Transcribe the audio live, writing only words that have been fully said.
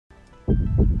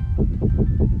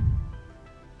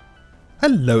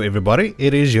Hello everybody,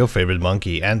 it is your favorite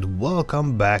monkey and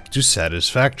welcome back to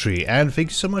Satisfactory, and thank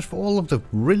you so much for all of the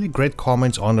really great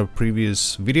comments on the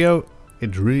previous video.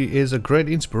 It really is a great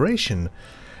inspiration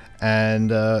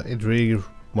and it really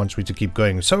wants me to keep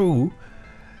going. So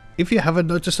if you haven't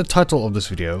noticed the title of this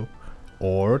video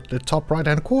or the top right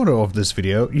hand corner of this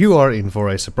video, you are in for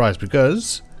a surprise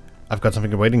because I've got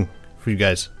something waiting for you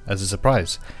guys as a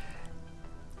surprise.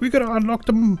 We're gonna unlock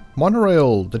the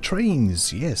monorail, the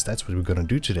trains. Yes, that's what we're gonna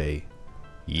do today.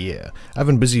 Yeah, I've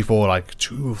been busy for like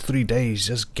 2 or 3 days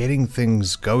just getting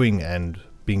things going and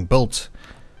being built,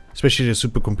 especially the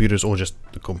supercomputers or just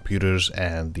the computers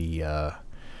and the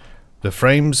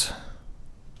frames.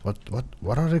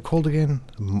 What are they called again?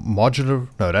 Modular?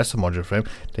 No, that's the modular frame.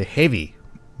 The heavy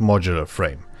modular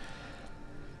frame.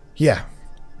 Yeah,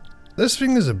 this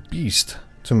thing is a beast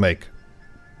to make.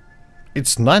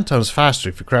 It's 9 times faster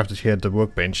if you craft it here at the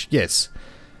workbench, yes.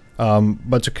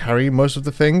 But to carry most of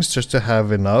the things, just to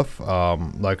have enough,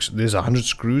 like there's 100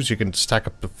 screws, you can stack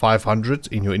up to 500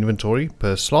 in your inventory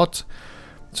per slot.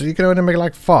 So you can only make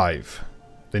like 5.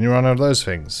 Then you run out of those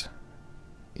things.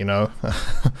 You know?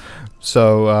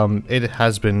 So it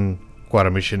has been quite a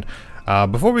mission.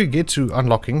 Before we get to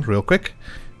unlocking, real quick,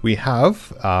 we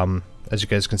have, as you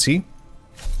guys can see,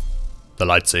 the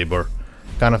lightsaber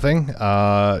kind of thing.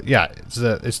 Yeah, it's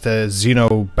the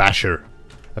Xeno Basher,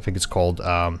 I think it's called.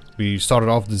 We started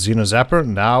off the Xeno Zapper,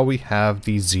 now we have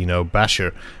the Xeno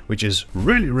Basher, which is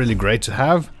really great to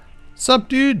have. Sup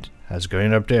dude? How's it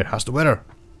going up there? How's the weather?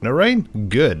 No rain?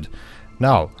 Good.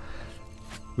 Now,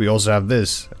 we also have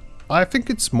this. I think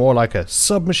it's more like a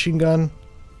submachine gun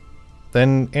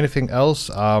than anything else.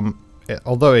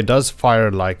 Although it does fire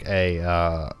like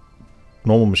a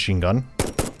normal machine gun.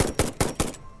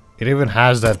 It even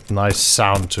has that nice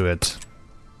sound to it.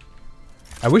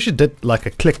 I wish it did like a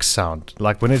click sound.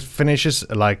 Like when it finishes,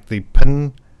 like the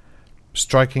pin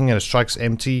striking and it strikes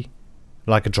empty,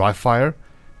 like a dry fire.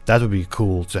 That would be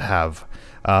cool to have.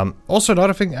 Also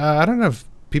another thing, I don't know if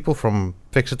people from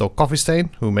FICSIT or Coffee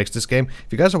Stain who makes this game,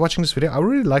 if you guys are watching this video, I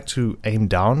really like to aim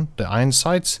down the iron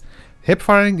sights. Hip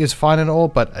firing is fine and all,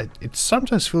 but it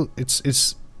sometimes feels,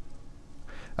 it's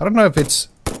I don't know if it's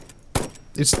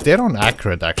dead on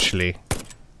accurate actually,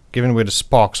 given where the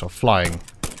sparks are flying.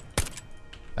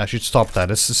 I should stop that.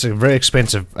 This is a very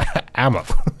expensive ammo.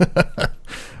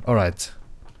 Alright.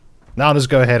 Now let's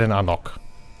go ahead and unlock.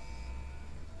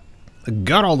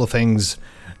 Got all the things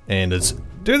and let's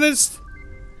do this.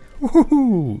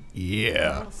 Woohoo!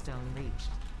 Yeah. Milestone reached.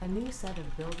 A new set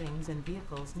of buildings and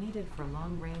vehicles needed for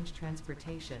long-range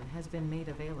transportation has been made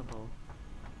available.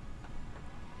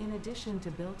 In addition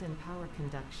to built-in power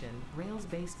conduction,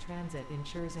 rails-based transit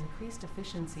ensures increased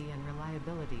efficiency and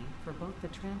reliability for both the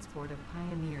transport of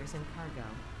pioneers and cargo.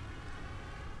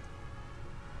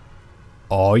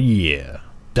 Oh yeah,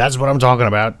 that's what I'm talking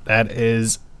about. That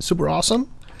is super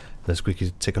awesome. Let's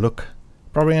quickly take a look.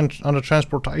 Probably under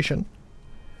transportation.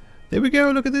 There we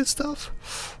go, look at this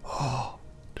stuff. Oh,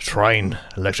 the train,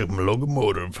 electric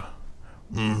locomotive.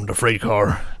 The freight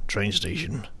car, train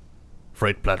station,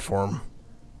 freight platform.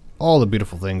 All the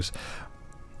beautiful things.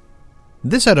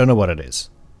 This I don't know what it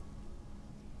is.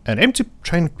 An empty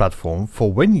train platform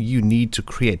for when you need to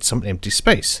create some empty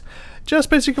space.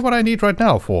 Just basically what I need right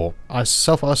now for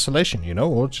self-isolation, you know,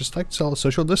 or just like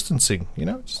social distancing, you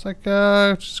know, just like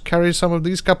just carry some of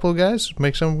these couple of guys,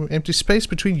 make some empty space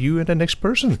between you and the next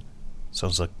person.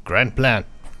 Sounds like a grand plan.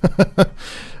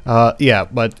 Yeah,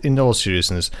 but in all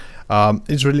seriousness,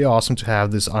 it's really awesome to have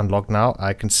this unlocked now.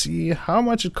 I can see how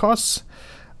much it costs.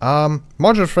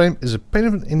 Modular frame is a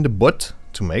pain in the butt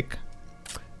to make,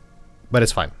 but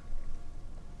it's fine.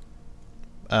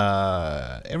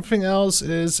 Everything else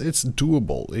is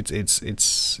doable.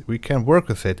 It's we can work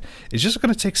with it. It's just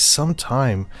gonna take some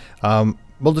time.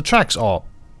 Well, the tracks are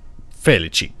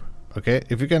fairly cheap. Okay,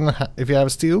 if you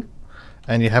have steel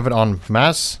and you have it on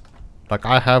mass, like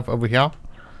I have over here,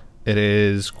 it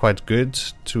is quite good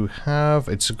to have.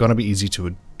 It's gonna be easy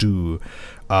to do.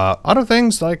 Other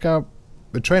things like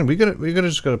the train, we're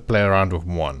just gonna play around with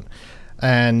one,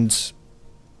 and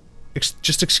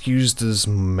just excuse this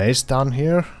mess down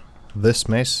here. This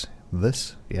mess,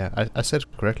 yeah, I said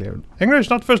it correctly. English,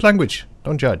 not first language.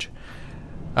 Don't judge.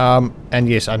 And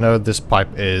yes, I know this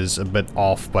pipe is a bit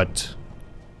off, but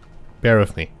bear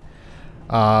with me.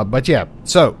 But yeah,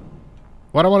 so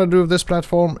what I want to do with this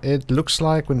platform, it looks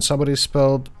like when somebody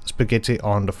spilled spaghetti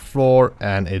on the floor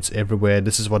and it's everywhere.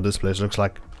 This is what this place looks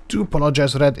like. Do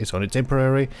apologize for that, it's only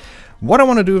temporary. What I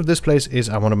want to do with this place is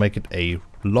I want to make it a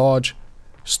large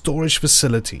storage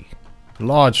facility.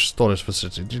 Large storage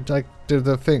facility. Like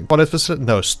the thing, what is facility?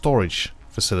 No, storage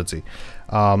facility.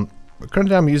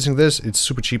 currently I'm using this. It's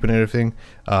super cheap and everything,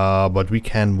 but we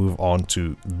can move on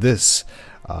to this.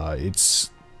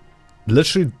 It's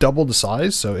literally double the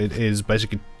size, so it is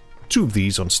basically 2 of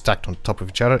these stacked on top of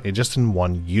each other, just in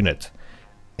 1 unit.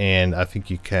 And I think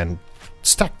you can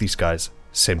stack these guys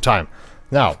same time.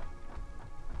 Now,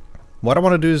 what I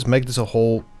want to do is make this a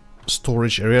whole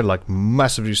storage area, like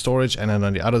massively storage, and then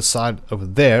on the other side over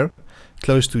there,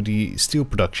 close to the steel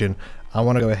production, I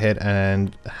want to go ahead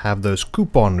and have those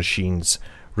coupon machines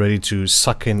ready to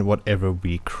suck in whatever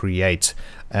we create.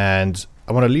 And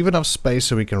I want to leave enough space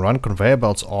so we can run conveyor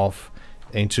belts off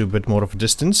into a bit more of a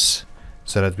distance,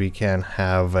 so that we can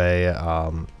have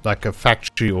a like a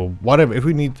factory or whatever, if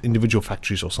we need individual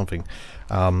factories or something.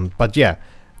 But yeah,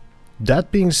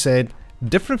 that being said,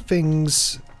 different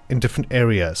things in different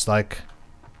areas. Like,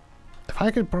 if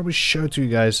I could probably show to you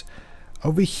guys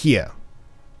over here,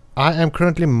 I am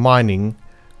currently mining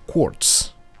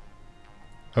quartz.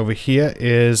 Over here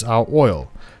is our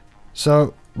oil,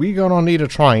 so we're gonna need a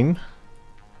train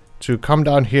to come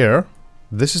down here.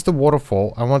 This is the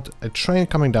waterfall. I want a train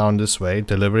coming down this way,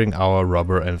 delivering our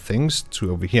rubber and things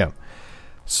to over here.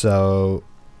 So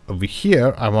over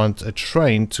here, I want a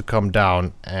train to come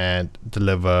down and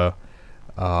deliver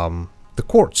the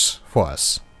quartz for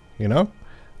us, you know?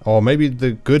 Or maybe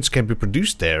the goods can be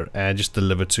produced there and just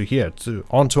delivered to here,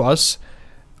 onto us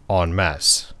en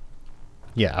masse.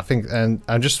 Yeah, I think, and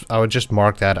I would just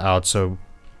mark that out, so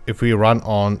if we run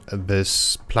on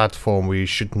this platform, we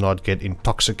should not get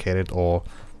intoxicated or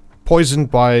poisoned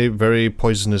by very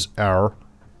poisonous air.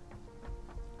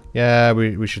 Yeah,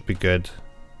 we should be good.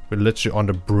 We're literally on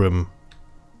the brim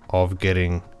of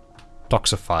getting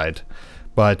toxified.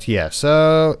 But yeah,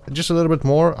 so just a little bit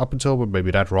more up until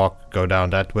maybe that rock, go down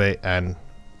that way and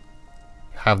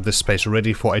have this space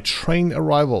ready for a train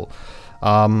arrival.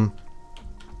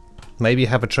 Maybe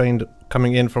have a train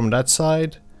coming in from that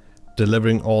side,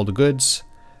 delivering all the goods,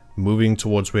 moving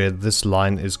towards where this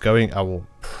line is going. I will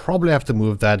probably have to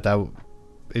move that.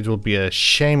 It will be a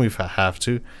shame if I have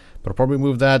to, but I'll probably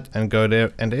move that and go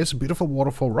there. And there's a beautiful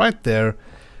waterfall right there,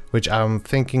 which I'm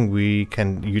thinking we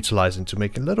can utilize into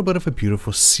make a little bit of a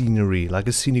beautiful scenery, like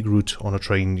a scenic route on a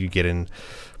train you get in.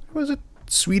 Was it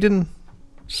Sweden?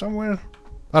 Somewhere?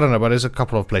 I don't know, but there's a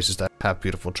couple of places that have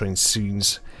beautiful train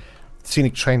scenes.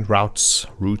 Scenic train routes,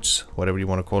 whatever you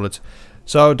want to call it.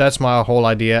 So that's my whole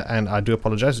idea, and I do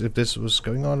apologize if this was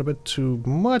going on a bit too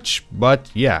much,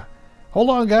 but yeah. Hold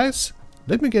on, guys.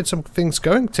 Let me get some things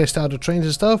going, test out the trains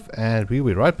and stuff, and we'll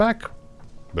be right back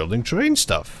building train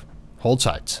stuff. Hold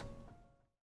tight.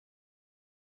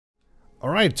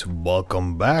 Alright,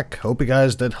 welcome back. Hope you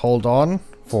guys did hold on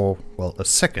for, well, a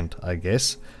second, I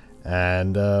guess.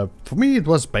 And for me, it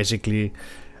was basically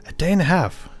a day and a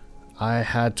half. I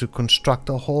had to construct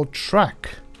a whole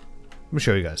track. Let me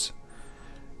show you guys.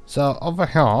 So over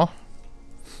here,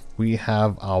 we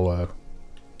have our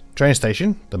train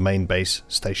station, the main base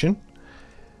station.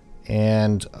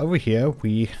 And over here,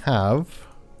 we have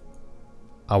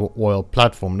our oil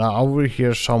platform. Now over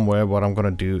here somewhere, what I'm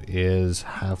gonna do is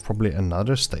have probably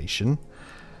another station.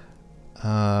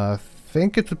 I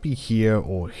think it would be here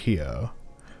or here,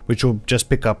 which will just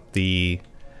pick up the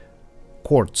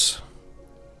quartz,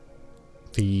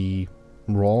 the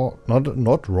raw,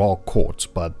 not raw quartz,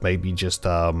 but maybe just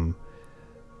the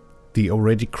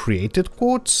already created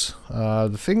quartz.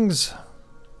 The things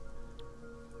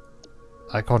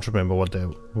I can't remember what they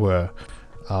were.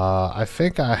 I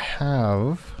think I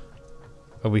have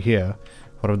over here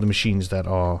one of the machines that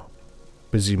are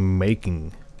busy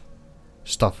making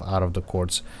stuff out of the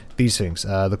quartz. These things,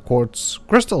 the quartz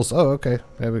crystals. Oh, okay,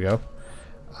 there we go.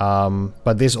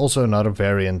 But there's also another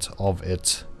variant of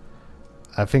it.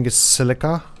 I think it's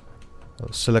silica,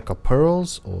 or silica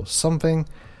pearls or something.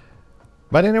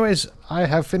 But anyways, I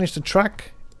have finished the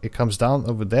track. It comes down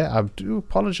over there. I do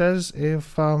apologize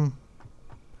if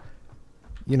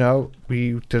you know,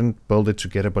 we didn't build it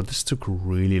together, but this took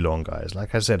really long, guys.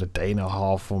 Like I said, a day and a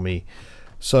half for me.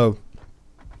 So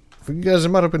for you guys, it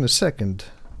might have been a second.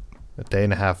 A day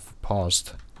and a half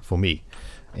passed for me.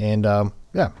 And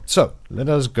yeah, so let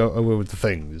us go over with the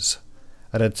things.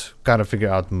 I did kind of figure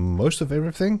out most of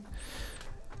everything.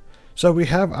 So we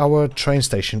have our train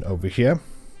station over here.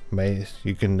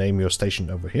 You can name your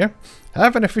station over here.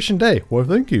 Have an efficient day. Well,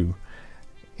 thank you.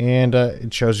 And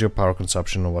it shows your power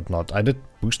consumption and whatnot. I did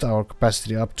boost our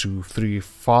capacity up to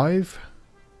 3.5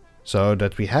 so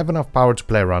that we have enough power to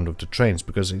play around with the trains,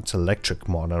 because it's electric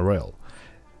monorail.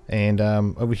 And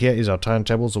over here is our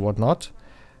timetables or whatnot,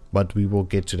 but we will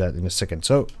get to that in a second.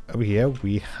 So over here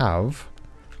we have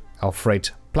our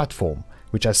freight platform,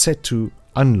 which I set to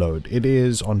unload. It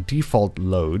is on default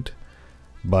load,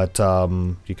 but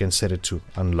you can set it to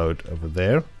unload over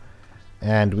there.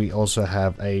 And we also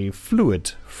have a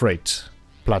fluid freight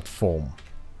platform,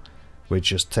 which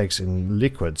just takes in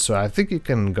liquid. So I think you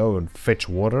can go and fetch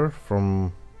water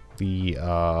from the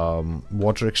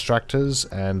water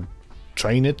extractors and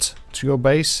train it to your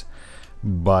base.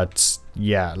 But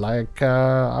yeah, like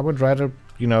I would rather,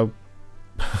 you know,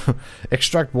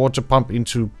 extract water, pump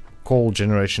into coal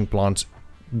generation plants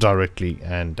directly,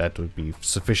 and that would be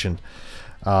sufficient.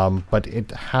 But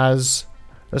it has,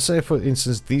 let's say for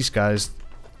instance these guys,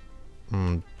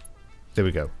 there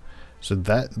we go. So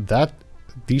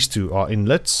these two are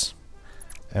inlets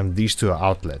and these two are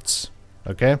outlets.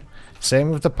 Okay,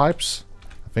 same with the pipes.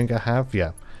 I think I have,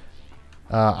 yeah.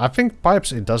 I think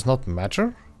pipes, it does not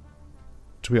matter,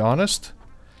 to be honest,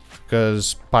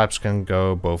 because pipes can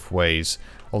go both ways.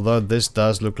 Although this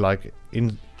does look like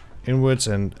inwards,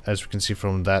 and as we can see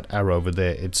from that arrow over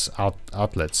there, it's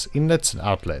outlets, inlets and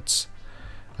outlets.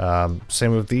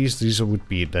 Same with these would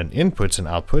be then inputs and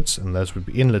outputs, and those would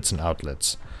be inlets and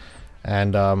outlets.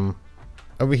 And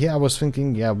over here I was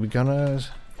thinking, yeah, can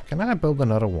I build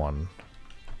another one?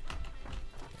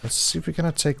 Let's see if we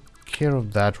can take care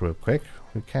of that real quick.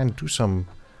 We can do some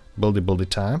buildy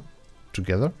time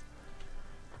together.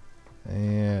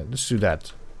 Let's do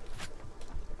that.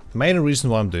 Main reason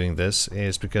why I'm doing this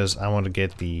is because I want to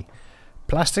get the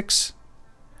plastics,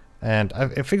 and I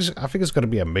think it's going to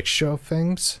be a mixture of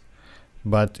things,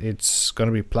 but it's going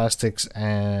to be plastics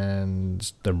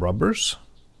and the rubbers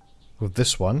with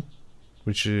this one,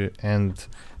 which and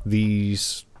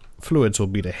these fluids will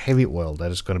be the heavy oil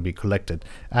that is going to be collected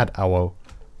at our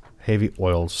heavy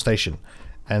oil station,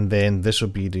 and then this will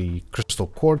be the crystal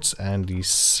quartz and the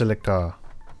silica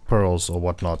pearls or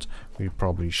whatnot. We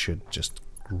probably should just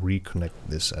reconnect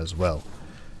this as well.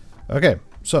 Okay,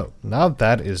 so now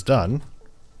that is done,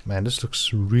 man, this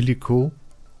looks really cool,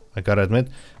 I gotta admit.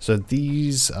 So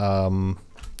these I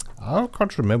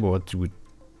can't remember what you would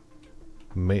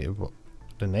make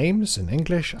the names in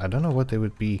English. I don't know what they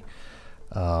would be,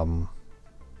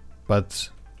 but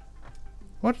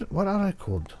what are they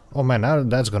called? Oh man, now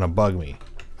that's gonna bug me.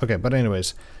 Okay, but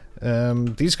anyways,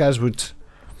 these guys would,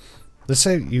 let's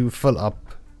say you fill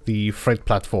up the freight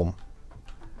platform,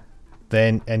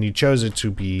 then and you chose it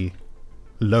to be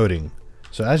loading.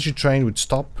 So as your train would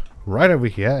stop right over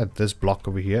here at this block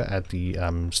over here at the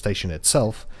station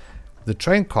itself, the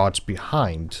train carts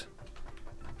behind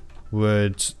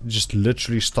would just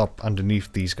literally stop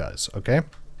underneath these guys. Okay,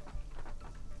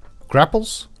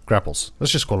 grapples,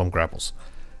 let's just call them grapples.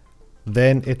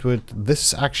 Then it would, this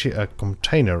is actually a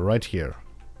container right here.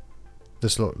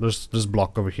 This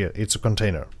block over here, it's a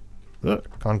container.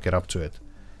 Can't get up to it.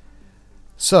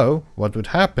 So what would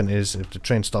happen is, if the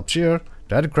train stops here,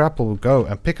 that grapple will go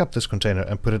and pick up this container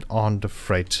and put it on the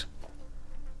freight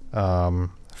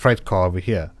car over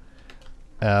here.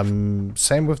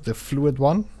 Same with the fluid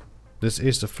one. This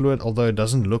is the fluid, although it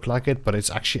doesn't look like it, but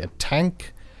it's actually a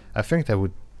tank. I think they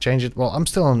would change it. Well, I'm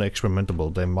still on the experimental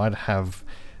build. They might have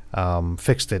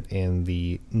fixed it in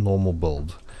the normal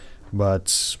build.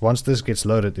 But once this gets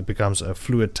loaded, it becomes a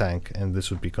fluid tank, and this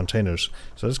would be containers.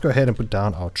 So let's go ahead and put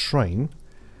down our train.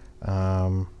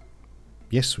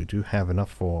 Yes, we do have enough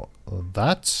for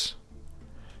that.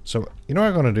 So you know what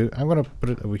I'm gonna do? I'm gonna put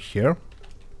it over here.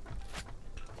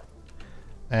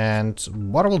 And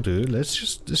what I will do, let's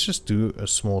just do a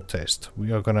small test.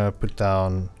 We are gonna put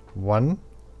down one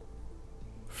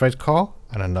freight car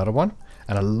and another one.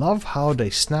 And I love how they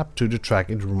snap to the track.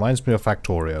 It reminds me of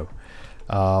Factorio.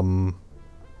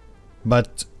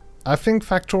 But I think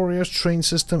Factorio's train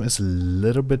system is a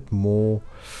little bit more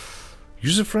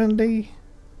user-friendly,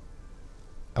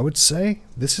 I would say.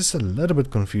 This is a little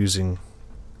bit confusing,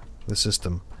 the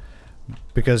system,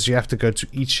 because you have to go to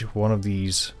each one of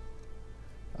these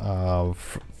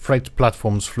freight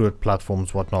platforms, fluid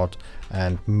platforms, whatnot,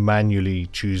 and manually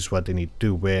choose what they need to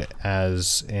do.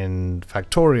 Whereas in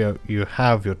Factorio, you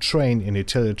have your train and you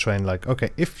tell your train, like,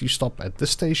 okay, if you stop at this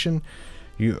station,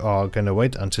 you are gonna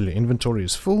wait until your inventory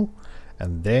is full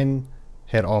and then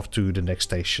head off to the next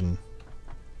station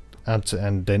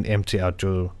and then empty out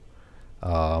your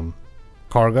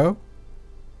cargo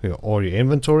or your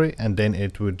inventory, and then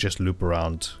it would just loop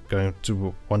around, going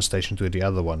to one station to the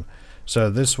other one. So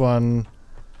this one,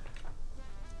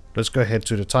 let's go ahead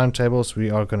to the timetables. We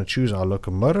are going to choose our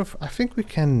locomotive. I think we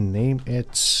can name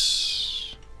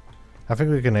it, I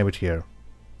think we can name it here,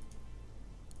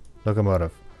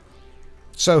 locomotive.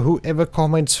 So whoever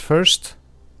comments first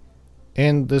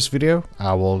in this video,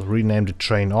 I will rename the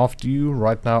train after you.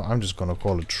 Right now I'm just going to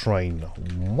call it train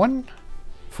 1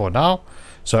 for now.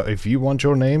 So if you want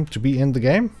your name to be in the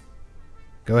game,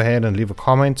 go ahead and leave a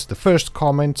comment. The first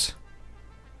comment,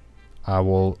 I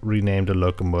will rename the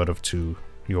locomotive to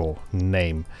your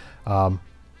name. I'm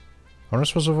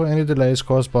responsible for any delays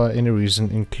caused by any reason,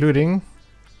 including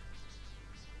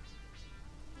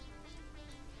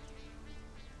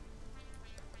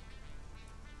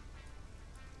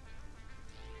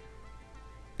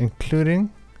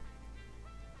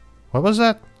what was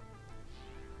that?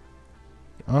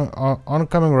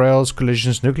 Oncoming rails,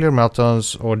 collisions, nuclear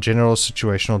meltdowns, or general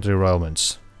situational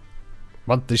derailments.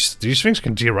 What? These things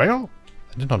can derail?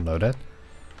 I did not know that.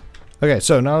 Okay,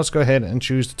 so now let's go ahead and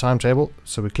choose the timetable.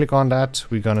 So we click on that.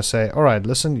 We're gonna say, alright,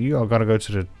 listen, you are gonna go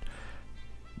to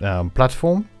the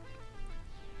platform.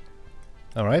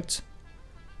 Alright.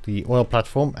 The oil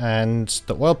platform, and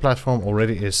the oil platform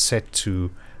already is set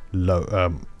to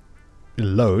load.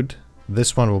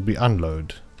 This one will be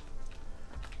unload.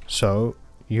 So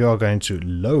you are going to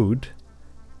load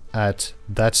at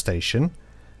that station,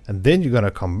 and then you're going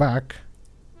to come back.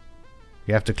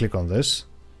 You have to click on this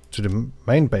to the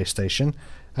main base station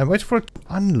and wait for it to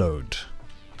unload.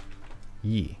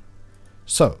 Yeah.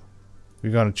 So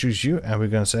we're going to choose you, and we're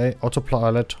going to say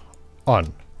autopilot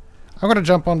on. I'm going to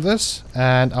jump on this,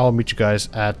 and I'll meet you guys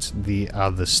at the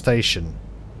other station.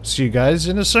 See you guys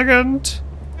in a second.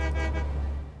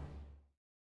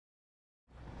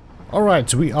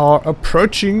 Alright, we are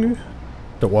approaching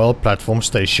the oil platform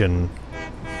station.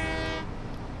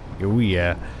 Oh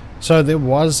yeah. So there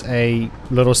was a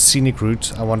little scenic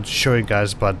route I wanted to show you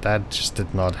guys, but that just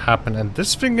did not happen. And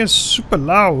this thing is super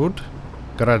loud,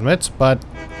 gotta admit, but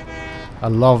I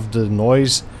love the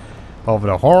noise of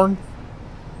the horn.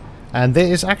 And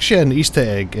there is actually an Easter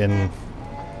egg in...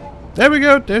 There we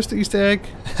go, there's the Easter egg.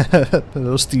 The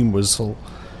little steam whistle.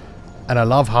 And I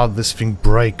love how this thing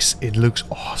breaks. It looks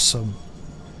awesome.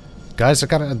 Guys, I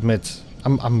gotta admit,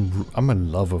 I'm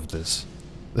in love with this.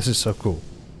 This is so cool.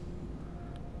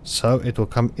 So it will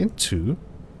come into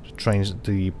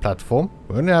the platform.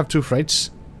 We only have 2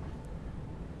 freights.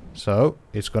 So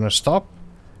it's gonna stop.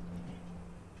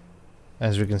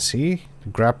 As we can see, the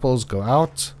grapples go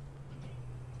out.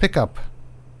 Pick up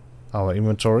our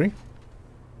inventory.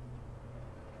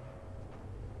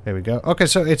 There we go. Okay,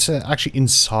 so it's actually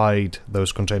inside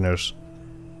those containers.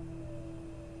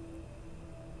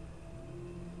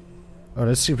 Oh,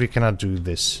 let's see if we cannot do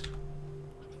this.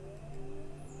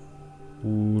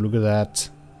 Ooh, look at that.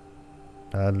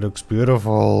 That looks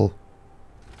beautiful.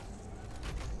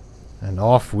 And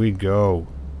off we go.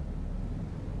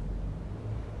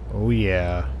 Oh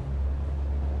yeah.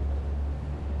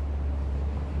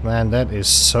 Man, that is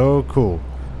so cool.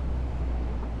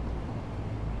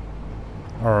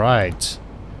 Alright.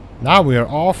 Now we are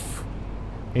off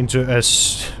into a...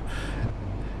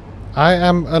 I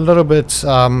am a little bit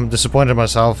disappointed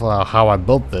myself how I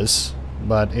built this,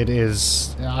 but it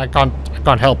is... I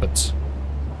can't help it.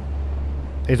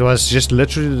 It was just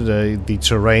literally the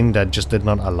terrain that just did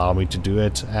not allow me to do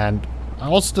it, and I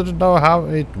also didn't know how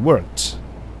it worked.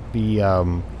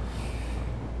 The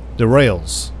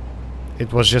rails.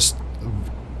 It was just...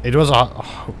 It was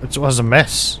a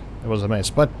mess. It was a mess,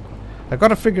 but I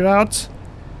gotta figure out,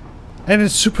 and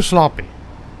it's super sloppy.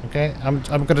 Okay, I'm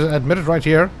gonna admit it right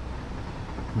here.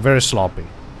 Very sloppy.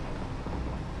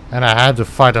 And I had to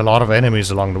fight a lot of enemies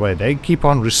along the way. They keep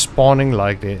on respawning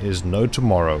like there is no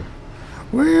tomorrow.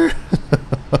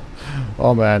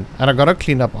 Oh man, and I gotta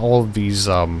clean up all these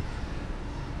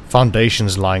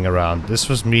foundations lying around. This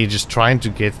was me just trying to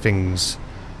get things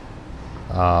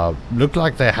look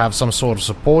like they have some sort of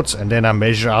support, and then I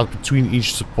measure out between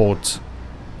each support.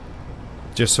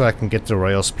 Just so I can get the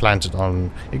rails planted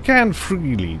on. It can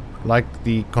freely, like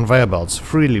the conveyor belts,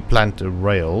 freely plant a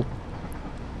rail.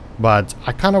 But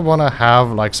I kind of want to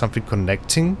have like something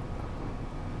connecting.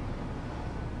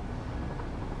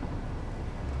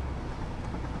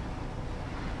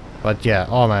 But yeah,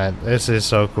 oh man, this is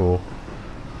so cool.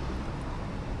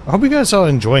 I hope you guys are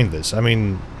enjoying this. I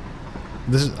mean,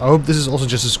 I hope this is also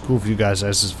just as cool for you guys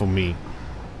as it is for me.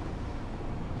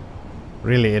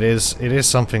 Really, it is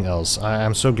something else. I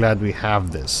am so glad we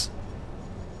have this.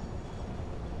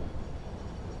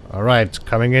 Alright,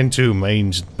 coming into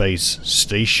main base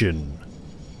station.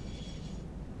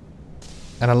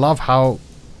 And I love how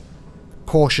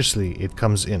cautiously it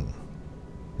comes in.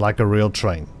 Like a real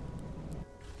train.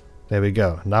 There we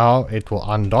go. Now it will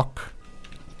undock.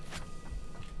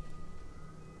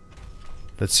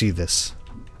 Let's see this.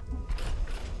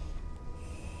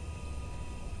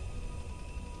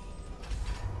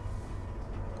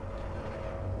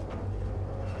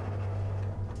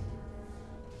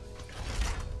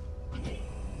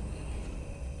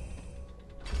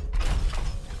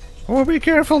 Oh, be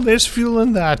careful, there's fuel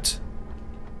in that.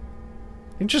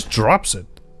 It just drops it.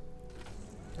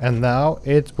 And now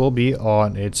it will be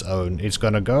on its own. It's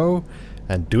gonna go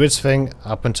and do its thing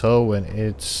up until when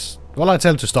it's... well, I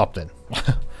tell it to stop then.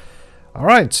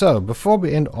 Alright, so before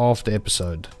we end off the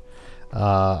episode,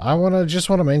 I just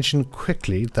want to mention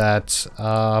quickly that...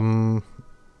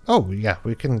 oh, yeah,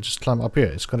 we can just climb up here.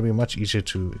 It's going to be much easier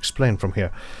to explain from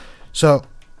here. So,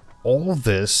 all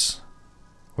this,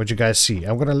 what you guys see,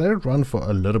 I'm going to let it run for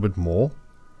a little bit more,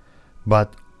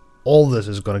 but all this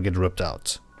is going to get ripped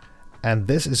out. And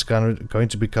this is going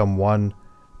to become one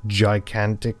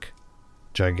gigantic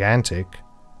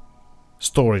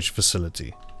storage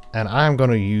facility. And I'm going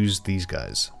to use these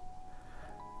guys.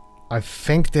 I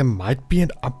think there might be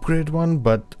an upgrade one,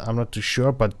 but I'm not too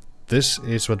sure. But this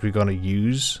is what we're going to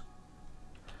use.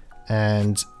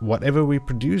 And whatever we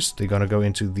produce, they're going to go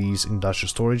into these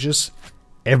industrial storages.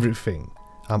 Everything.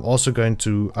 I'm also going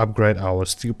to upgrade our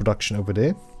steel production over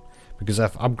there, because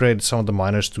I've upgraded some of the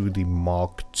miners to the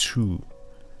Mark II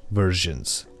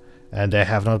versions. And they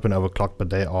have not been overclocked, but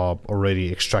they are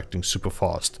already extracting super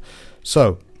fast.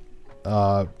 So,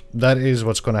 that is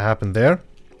what's going to happen there.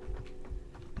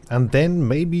 And then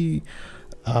maybe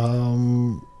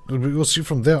we will see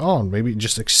from there on. Maybe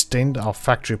just extend our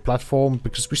factory platform,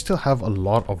 because we still have a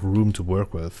lot of room to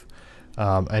work with.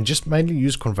 And just mainly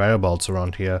use conveyor belts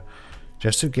around here,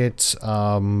 just to get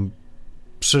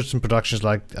certain productions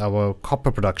like our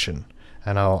copper production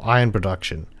and our iron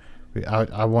production.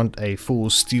 I want a full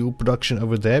steel production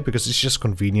over there, because it's just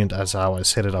convenient as how I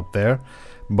set it up there.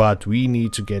 But we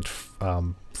need to get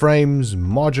frames,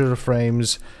 modular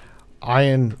frames,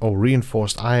 iron or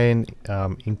reinforced iron,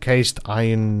 encased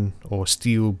iron or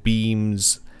steel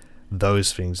beams,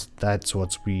 those things. That's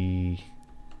what we're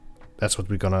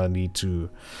gonna need to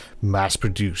mass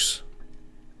produce.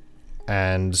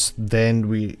 And then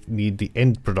we need the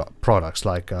end products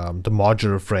like the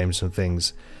modular frames and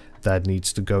things that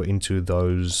needs to go into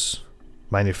those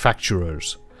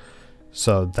manufacturers.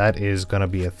 So that is gonna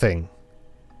be a thing.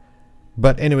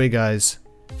 But anyway, guys,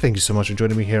 thank you so much for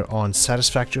joining me here on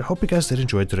Satisfactory. I hope you guys did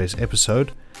enjoy today's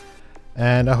episode,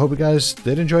 and I hope you guys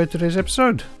did enjoy today's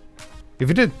episode. If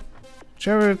you did,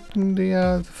 share it in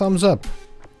the thumbs up.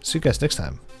 See you guys next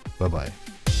time. Bye bye.